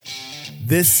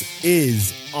This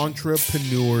is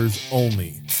Entrepreneurs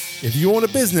Only. If you own a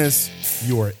business,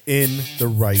 you are in the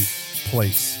right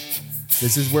place.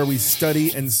 This is where we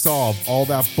study and solve all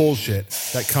that bullshit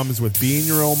that comes with being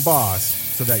your own boss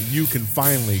so that you can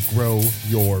finally grow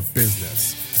your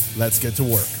business. Let's get to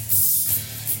work.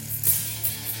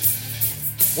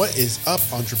 What is up,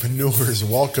 entrepreneurs?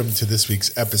 Welcome to this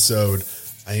week's episode.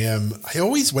 Whenever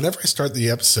I start the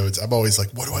episodes, I'm always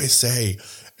like, what do I say?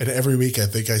 And every week I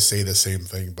think I say the same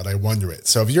thing, but I wonder it.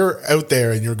 So if you're out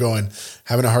there and you're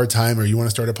having a hard time, or you want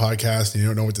to start a podcast and you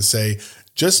don't know what to say,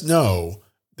 just know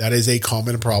that is a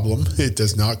common problem. It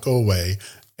does not go away,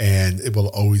 and it will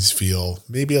always feel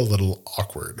maybe a little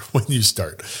awkward when you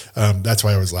start. That's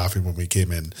why I was laughing when we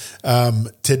came in.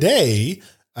 Today,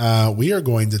 we are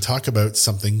going to talk about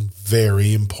something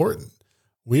very important.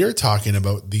 We are talking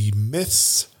about the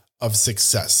myths of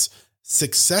success.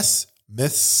 Success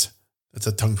myths. That's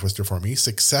a tongue twister for me.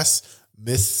 Success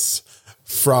myths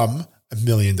from $1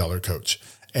 Million Coach.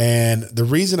 And the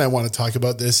reason I want to talk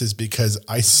about this is because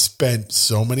I spent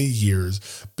so many years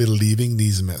believing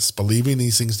these myths, believing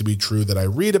these things to be true that I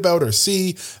read about or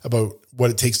see about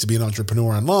what it takes to be an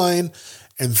entrepreneur online,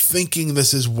 and thinking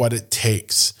this is what it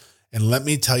takes. And let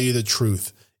me tell you the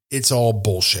truth, it's all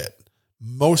bullshit.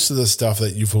 Most of the stuff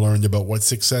that you've learned about what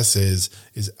success is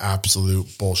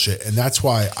absolute bullshit. And that's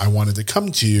why I wanted to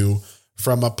come to you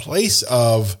from a place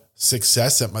of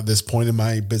success at this point in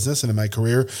my business and in my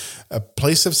career, a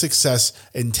place of success,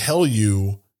 and tell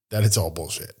you that it's all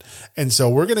bullshit. And so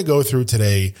we're going to go through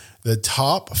today the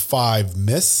top 5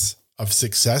 myths of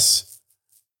success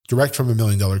direct from $1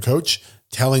 Million Coach,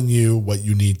 telling you what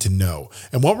you need to know.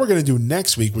 And what we're going to do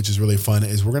next week, which is really fun,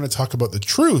 is we're going to talk about the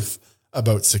truth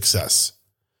about success.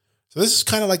 So this is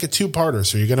kind of like a two-parter.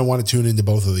 So you're going to want to tune into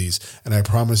both of these. And I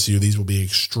promise you, these will be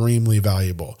extremely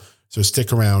valuable. So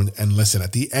stick around and listen.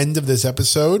 At the end of this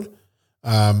episode,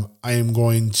 I am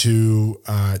going to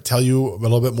tell you a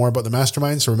little bit more about the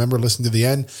mastermind. So remember, listen to the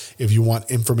end if you want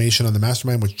information on the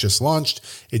mastermind, which just launched.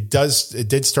 It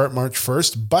did start March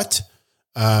 1st, but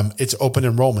it's open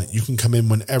enrollment. You can come in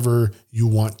whenever you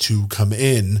want to come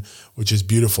in, which is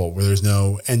beautiful, where there's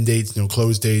no end dates, no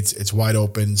close dates. It's wide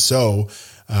open. So,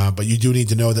 but you do need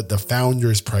to know that the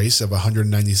founder's price of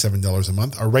 $197 a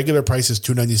month, our regular price is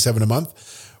 $297 a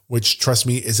month, which, trust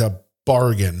me, is a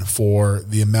bargain for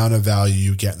the amount of value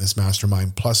you get in this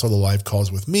mastermind, plus all the live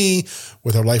calls with me,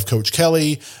 with our life coach,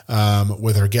 Kelly,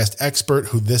 with our guest expert,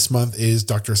 who this month is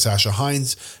Dr. Sasha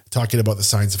Hines, talking about the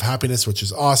science of happiness, which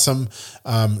is awesome.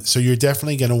 So you're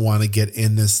definitely going to want to get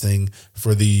in this thing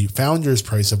for the founder's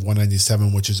price of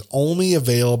 $197, which is only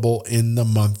available in the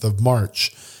month of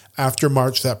March. After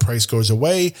March, that price goes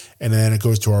away, and then it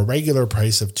goes to our regular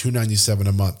price of $297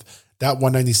 a month. That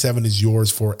 $197 is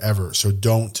yours forever, so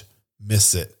don't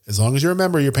miss it. As long as you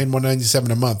remember, you're paying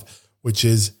 $197 a month, which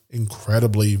is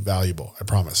incredibly valuable, I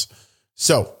promise.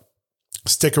 So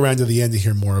stick around to the end to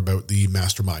hear more about the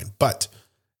mastermind. But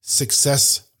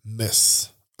success myths.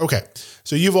 Okay,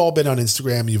 so you've all been on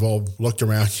Instagram, you've all looked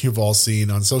around, you've all seen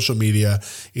on social media,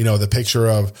 the picture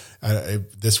of,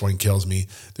 this one kills me.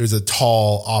 There's a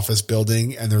tall office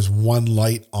building and there's one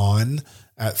light on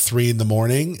at 3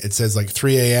 a.m. It says like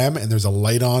 3 a.m. and there's a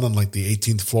light on like the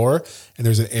 18th floor, and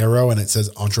there's an arrow and it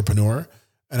says entrepreneur.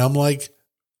 And I'm like,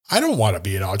 I don't want to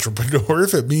be an entrepreneur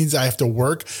if it means I have to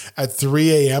work at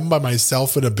 3 a.m. by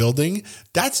myself in a building.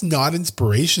 That's not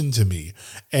inspiration to me.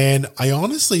 And I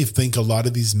honestly think a lot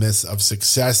of these myths of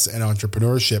success and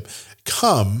entrepreneurship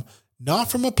come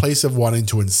not from a place of wanting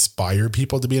to inspire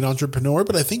people to be an entrepreneur,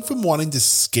 but I think from wanting to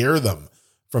scare them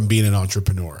from being an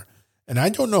entrepreneur. And I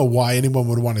don't know why anyone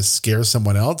would want to scare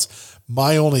someone else.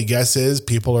 My only guess is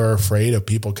people are afraid of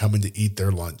people coming to eat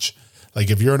their lunch. Like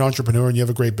if you're an entrepreneur and you have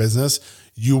a great business,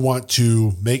 you want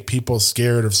to make people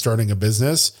scared of starting a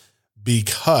business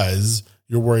because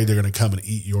you're worried they're going to come and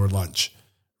eat your lunch,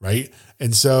 right?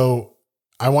 And so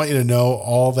I want you to know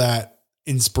all that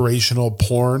inspirational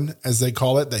porn, as they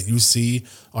call it, that you see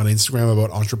on Instagram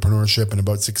about entrepreneurship and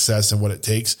about success and what it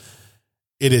takes.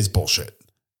 It is bullshit.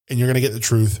 And you're going to get the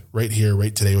truth right here,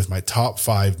 right today, with my top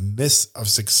 5 myths of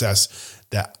success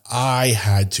that I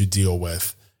had to deal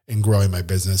with in growing my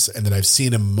business and that I've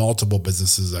seen in multiple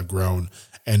businesses I've grown.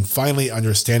 And finally,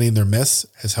 understanding their myths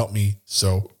has helped me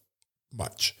so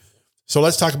much. So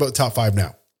let's talk about top 5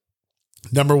 now.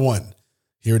 Number 1,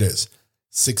 here it is.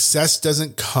 Success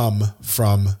doesn't come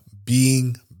from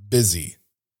being busy.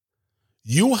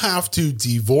 You have to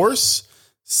divorce,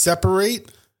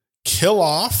 separate, kill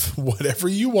off, whatever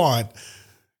you want,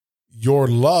 your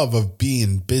love of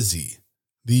being busy,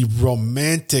 the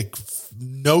romantic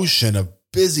notion of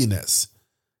busyness.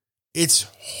 It's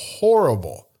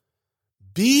horrible.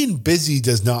 Being busy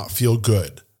does not feel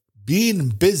good. Being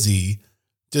busy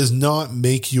does not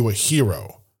make you a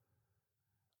hero.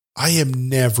 I am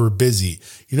never busy.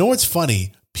 You know what's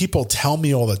funny? People tell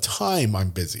me all the time I'm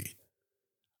busy.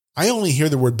 I only hear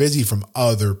the word busy from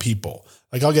other people.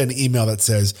 Like I'll get an email that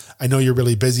says, I know you're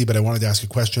really busy, but I wanted to ask a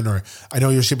question, or I know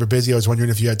you're super busy. I was wondering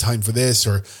if you had time for this,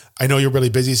 or I know you're really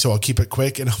busy, so I'll keep it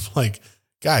quick. And I'm like,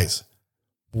 guys,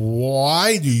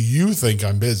 why do you think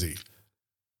I'm busy?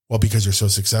 Well, because you're so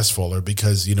successful, or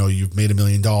because, you've made $1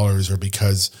 million, or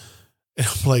because, and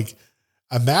I'm like,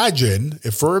 imagine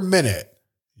if for a minute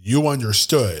you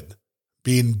understood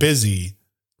being busy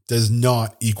does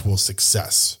not equal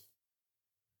success.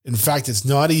 In fact, it's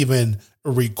not even a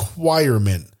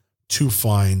requirement to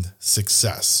find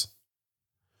success.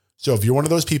 So if you're one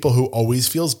of those people who always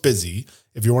feels busy,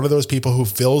 if you're one of those people who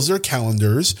fills their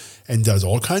calendars and does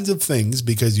all kinds of things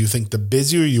because you think the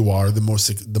busier you are, the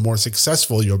more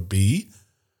successful you'll be,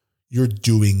 you're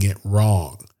doing it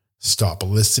wrong. Stop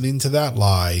listening to that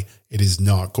lie. It is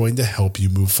not going to help you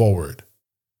move forward.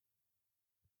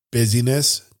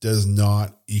 Busyness does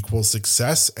not equal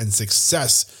success, and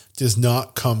success does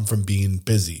not come from being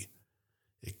busy.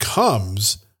 It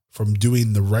comes from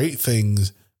doing the right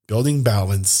things, building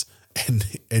balance,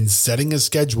 and setting a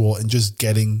schedule and just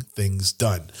getting things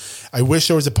done. I wish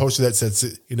there was a poster that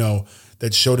said,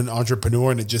 that showed an entrepreneur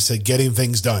and it just said getting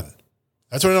things done.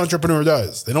 That's what an entrepreneur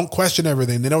does. They don't question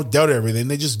everything. They don't doubt everything.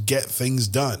 They just get things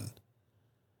done.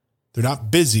 They're not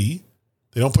busy.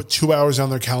 They don't put 2 hours on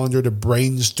their calendar to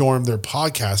brainstorm their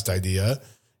podcast idea.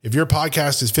 If your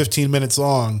podcast is 15 minutes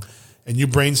long and you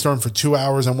brainstorm for 2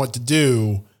 hours on what to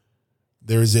do,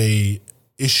 there's a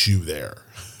issue there,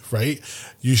 right?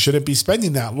 You shouldn't be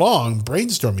spending that long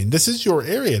brainstorming. This is your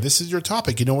area. This is your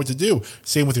topic. You know what to do.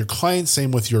 Same with your clients,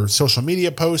 same with your social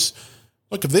media posts.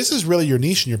 Look, if this is really your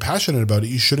niche and you're passionate about it,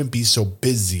 you shouldn't be so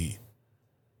busy,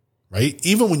 right?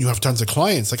 Even when you have tons of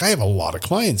clients, like I have a lot of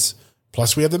clients.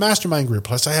 Plus we have the mastermind group.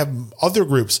 Plus I have other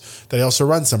groups that I also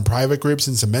run, some private groups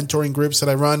and some mentoring groups that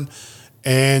I run.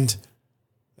 And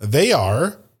they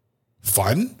are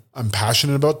fun. I'm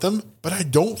passionate about them, but I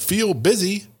don't feel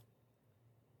busy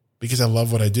because I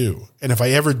love what I do. And if I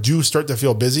ever do start to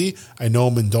feel busy, I know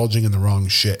I'm indulging in the wrong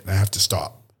shit and I have to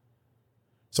stop.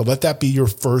 So let that be your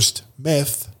first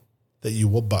myth that you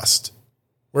will bust.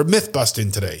 We're myth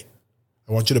busting today.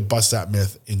 I want you to bust that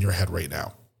myth in your head right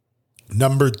now.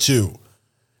 Number 2,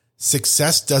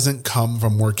 success doesn't come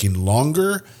from working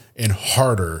longer and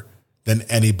harder than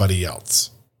anybody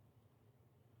else.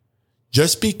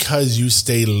 Just because you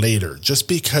stay later, just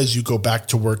because you go back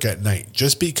to work at night,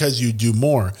 just because you do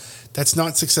more, that's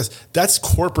not success. That's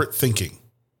corporate thinking.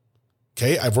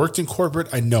 Okay, I've worked in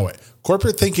corporate. I know it.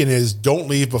 Corporate thinking is don't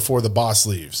leave before the boss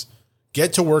leaves.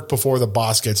 Get to work before the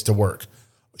boss gets to work.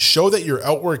 Show that you're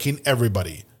outworking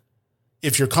everybody.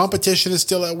 If your competition is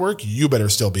still at work, you better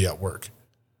still be at work.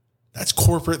 That's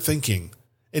corporate thinking.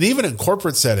 And even in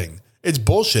corporate setting, it's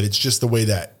bullshit. It's just the way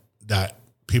that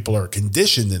people are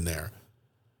conditioned in there.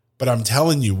 But I'm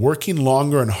telling you, working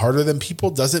longer and harder than people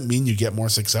doesn't mean you get more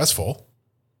successful.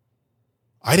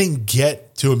 I didn't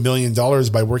get to $1 million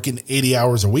by working 80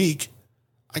 hours a week.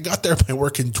 I got there by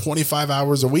working 25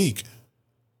 hours a week.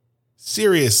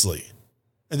 Seriously.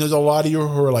 And there's a lot of you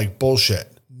who are like, bullshit.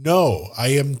 No, I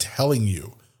am telling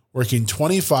you, working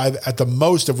 25 at the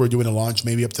most, if we're doing a launch,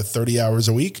 maybe up to 30 hours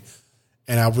a week.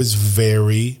 And I was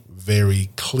very,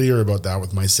 very clear about that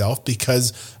with myself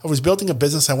because I was building a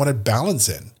business I wanted balance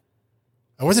in.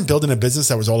 I wasn't building a business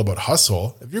that was all about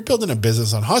hustle. If you're building a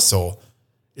business on hustle,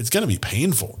 it's going to be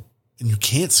painful and you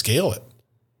can't scale it.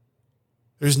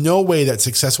 There's no way that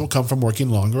success will come from working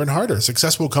longer and harder.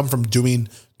 Success will come from doing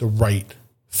the right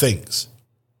things.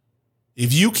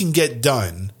 If you can get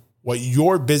done what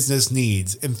your business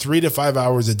needs in 3 to 5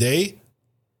 hours a day,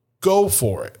 go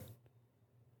for it.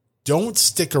 Don't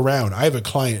stick around. I have a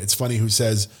client, it's funny, who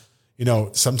says,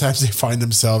 sometimes they find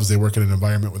themselves, they work in an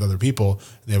environment with other people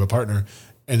and they have a partner.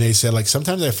 And they said,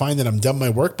 sometimes I find that I'm done my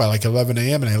work by 11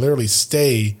 a.m. and I literally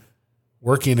stay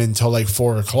working until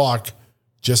 4 o'clock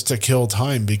just to kill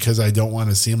time because I don't want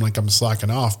to seem like I'm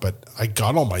slacking off, but I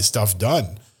got all my stuff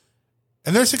done.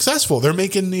 And they're successful. They're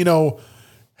making,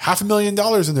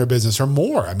 $500,000 in their business or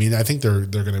more. I mean, I think they're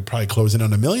going to probably close in on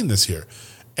 $1 million this year.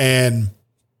 And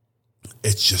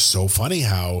it's just so funny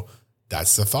how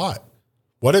that's the thought.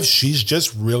 What if she's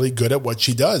just really good at what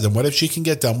she does? And what if she can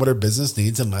get done what her business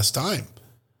needs in less time?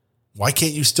 Why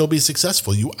can't you still be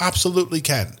successful? You absolutely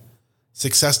can.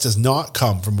 Success does not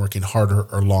come from working harder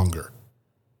or longer.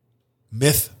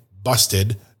 Myth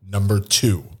busted number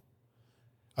 2.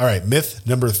 All right, myth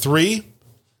number 3.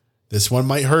 This one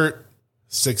might hurt.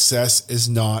 Success is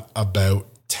not about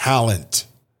talent.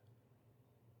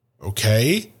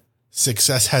 Okay?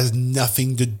 Success has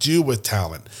nothing to do with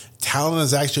talent. Talent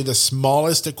is actually the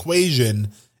smallest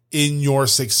equation in your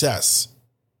success.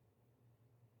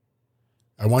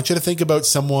 I want you to think about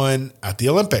someone at the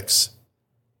Olympics.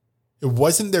 It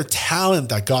wasn't their talent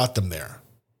that got them there.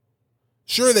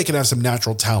 Sure, they can have some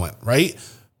natural talent, right?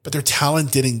 But their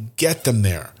talent didn't get them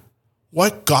there.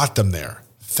 What got them there?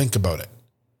 Think about it.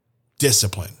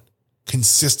 Discipline,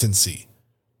 consistency,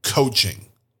 coaching.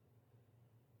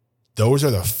 Those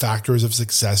are the factors of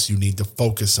success you need to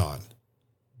focus on.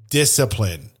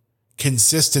 Discipline,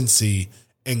 consistency,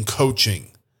 and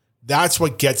coaching. That's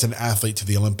what gets an athlete to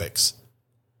the Olympics.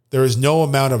 There is no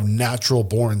amount of natural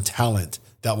born talent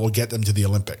that will get them to the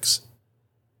Olympics.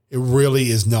 It really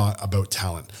is not about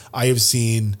talent. I have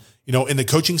seen, in the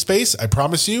coaching space, I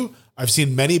promise you, I've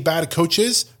seen many bad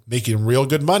coaches making real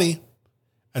good money.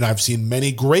 And I've seen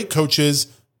many great coaches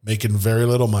making very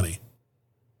little money.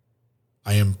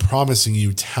 I am promising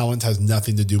you, talent has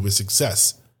nothing to do with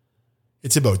success.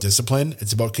 It's about discipline,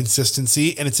 it's about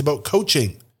consistency, and it's about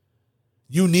coaching.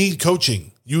 You need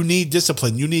coaching, you need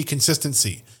discipline, you need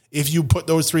consistency. If you put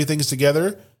those three things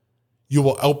together, you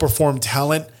will outperform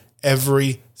talent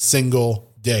every single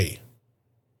day.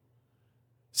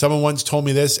 Someone once told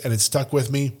me this, and it stuck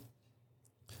with me.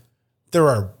 There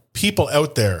are people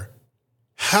out there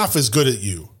half as good at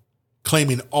you,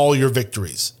 claiming all your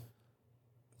victories.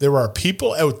 There are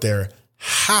people out there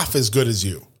half as good as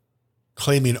you,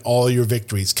 claiming all your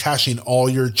victories, cashing all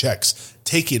your checks,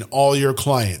 taking all your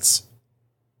clients.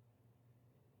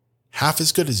 Half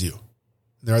as good as you.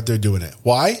 They're out there doing it.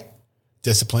 Why?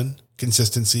 Discipline,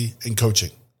 consistency, and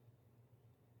coaching.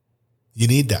 You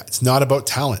need that. It's not about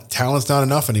talent. Talent's not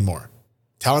enough anymore.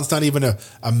 Talent's not even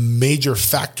a major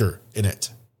factor in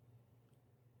it.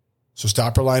 So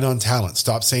stop relying on talent.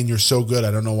 Stop saying you're so good,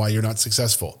 I don't know why you're not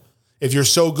successful. If you're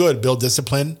so good, build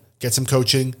discipline, get some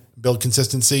coaching, build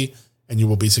consistency, and you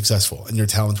will be successful. And your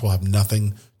talent will have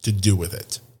nothing to do with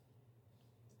it.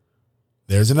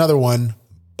 There's another one.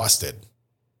 Busted.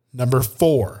 Number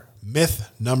 4.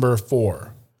 Myth number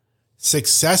 4.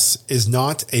 Success is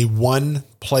not a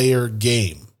one-player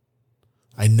game.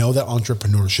 I know that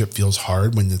entrepreneurship feels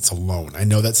hard when it's alone. I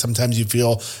know that sometimes you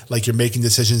feel like you're making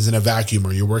decisions in a vacuum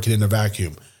or you're working in a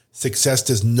vacuum. Success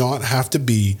does not have to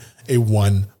be a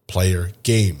one-player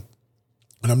game.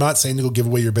 And I'm not saying to go give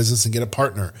away your business and get a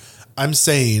partner. I'm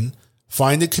saying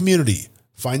find a community,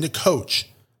 find a coach,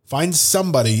 find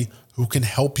somebody who can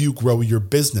help you grow your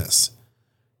business.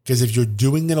 Because if you're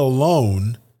doing it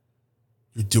alone,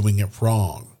 you're doing it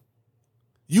wrong.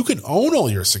 You can own all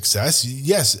your success.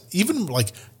 Yes, even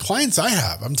like clients I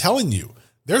have, I'm telling you,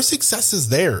 their success is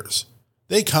theirs.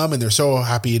 They come and they're so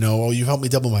happy, oh, you've helped me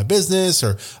double my business,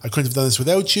 or I couldn't have done this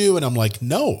without you. And I'm like,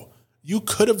 no, you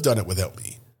could have done it without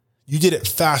me. You did it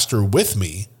faster with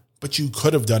me, but you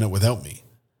could have done it without me.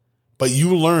 But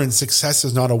you learned success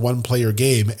is not a one-player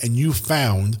game, and you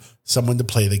found someone to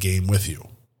play the game with you.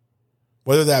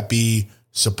 Whether that be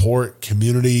support,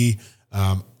 community,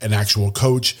 an actual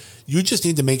coach, you just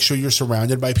need to make sure you're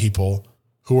surrounded by people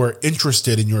who are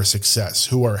interested in your success,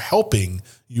 who are helping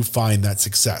you find that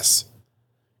success.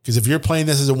 Because if you're playing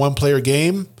this as a one-player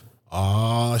game,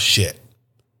 shit,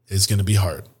 it's going to be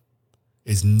hard.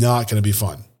 It's not going to be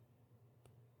fun.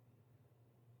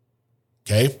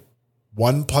 Okay?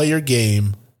 One-player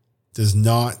game does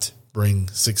not bring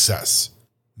success.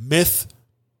 Myth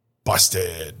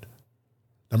busted.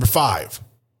 Number 5.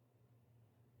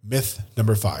 Myth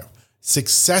number 5.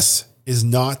 Success is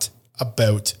not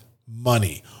about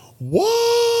money.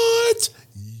 What?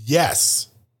 Yes.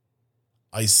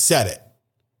 I said it.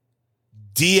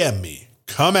 DM me.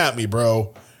 Come at me,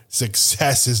 bro.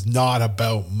 Success is not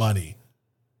about money.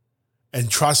 And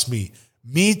trust me,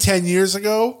 10 years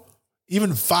ago,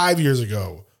 even 5 years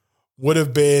ago, would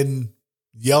have been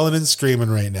yelling and screaming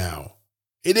right now.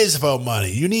 It is about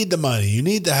money. You need the money. You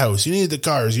need the house. You need the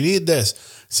cars. You need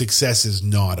this. Success is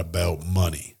not about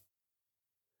money.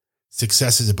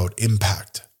 Success is about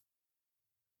impact.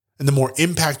 And the more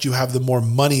impact you have, the more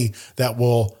money that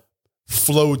will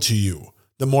flow to you.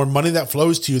 The more money that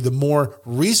flows to you, the more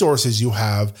resources you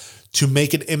have to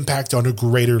make an impact on a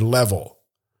greater level.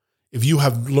 If you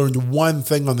have learned one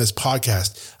thing on this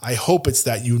podcast, I hope it's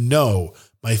that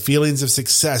my feelings of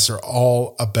success are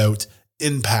all about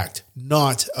impact,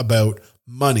 not about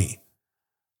money.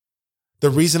 The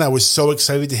reason I was so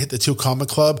excited to hit the 2 Comma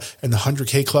Club and the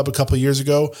 100K Club a couple of years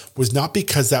ago was not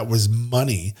because that was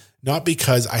money, not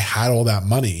because I had all that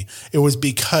money. It was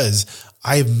because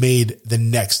I've made the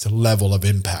next level of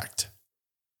impact.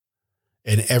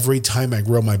 And every time I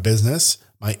grow my business,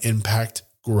 my impact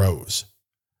grows.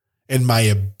 And my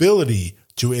ability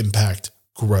to impact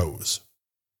grows.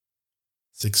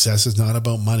 Success is not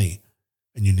about money.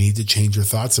 And you need to change your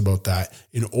thoughts about that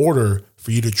in order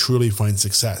for you to truly find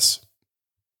success.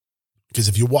 Because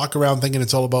if you walk around thinking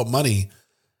it's all about money,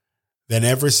 then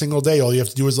every single day, all you have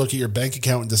to do is look at your bank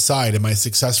account and decide, am I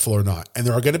successful or not? And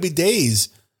there are going to be days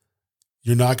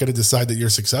you're not going to decide that you're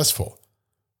successful.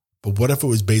 But what if it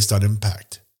was based on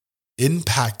impact?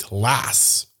 Impact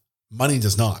lasts. Money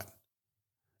does not.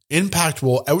 Impact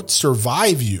will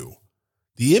outsurvive you.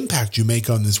 The impact you make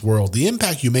on this world, the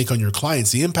impact you make on your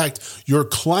clients, the impact your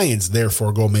clients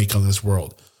therefore go make on this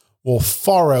world will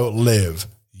far outlive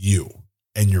you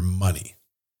and your money.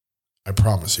 I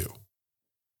promise you.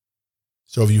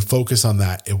 So if you focus on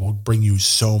that, it will bring you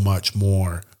so much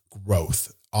more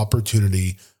growth,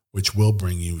 opportunity, which will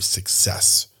bring you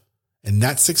success. And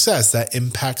that success, that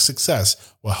impact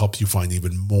success, will help you find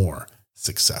even more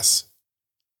success.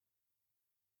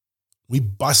 We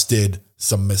busted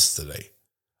some myths today.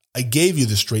 I gave you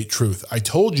the straight truth. I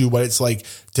told you what it's like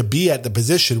to be at the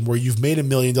position where you've made $1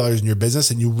 million in your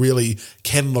business and you really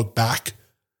can look back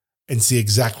and see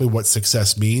exactly what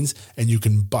success means. And you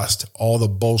can bust all the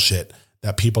bullshit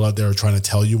that people out there are trying to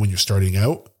tell you when you're starting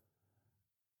out.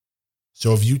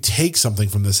 So if you take something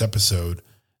from this episode,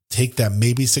 take that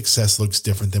maybe success looks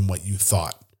different than what you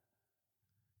thought.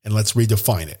 And let's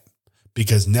redefine it.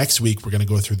 Because next week, we're going to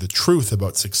go through the truth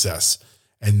about success.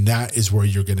 And that is where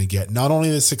you're going to get not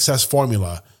only the success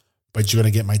formula, but you're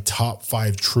going to get my top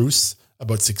 5 truths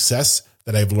about success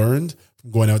that I've learned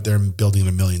from going out there and building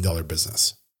 $1 million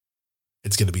business.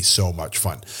 It's going to be so much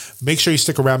fun. Make sure you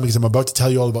stick around because I'm about to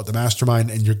tell you all about the mastermind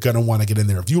and you're going to want to get in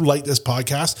there. If you like this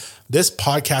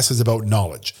podcast is about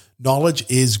knowledge. Knowledge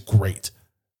is great,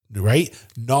 right?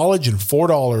 Knowledge and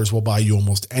 $4 will buy you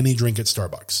almost any drink at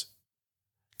Starbucks.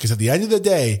 Because at the end of the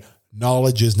day,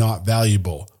 knowledge is not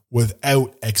valuable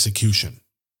without execution.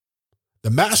 The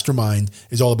mastermind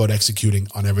is all about executing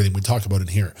on everything we talk about in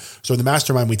here. So in the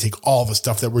mastermind, we take all the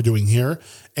stuff that we're doing here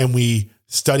and we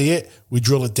study it, we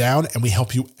drill it down, and we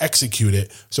help you execute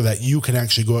it so that you can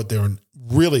actually go out there and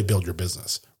really build your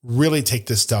business, really take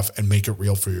this stuff and make it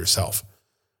real for yourself.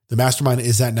 The mastermind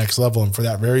is that next level. And for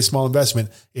that very small investment,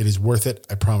 it is worth it.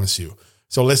 I promise you.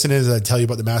 So listen as I tell you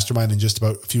about the mastermind in just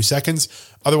about a few seconds.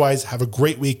 Otherwise, have a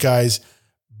great week, guys.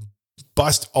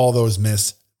 Bust all those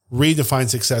myths, redefine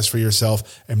success for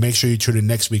yourself, and make sure you tune in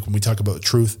next week when we talk about the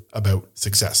truth about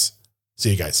success.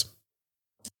 See you guys.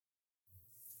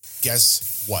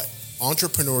 Guess what?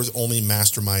 Entrepreneurs Only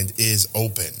Mastermind is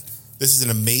open. This is an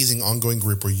amazing ongoing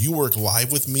group where you work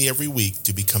live with me every week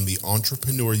to become the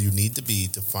entrepreneur you need to be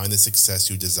to find the success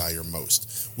you desire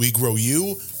most. We grow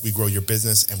you, we grow your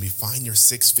business, and we find your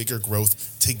 6-figure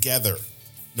growth together.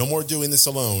 No more doing this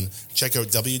alone. Check out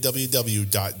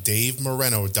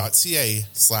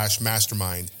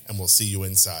www.davemoreno.ca/mastermind and we'll see you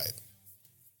inside.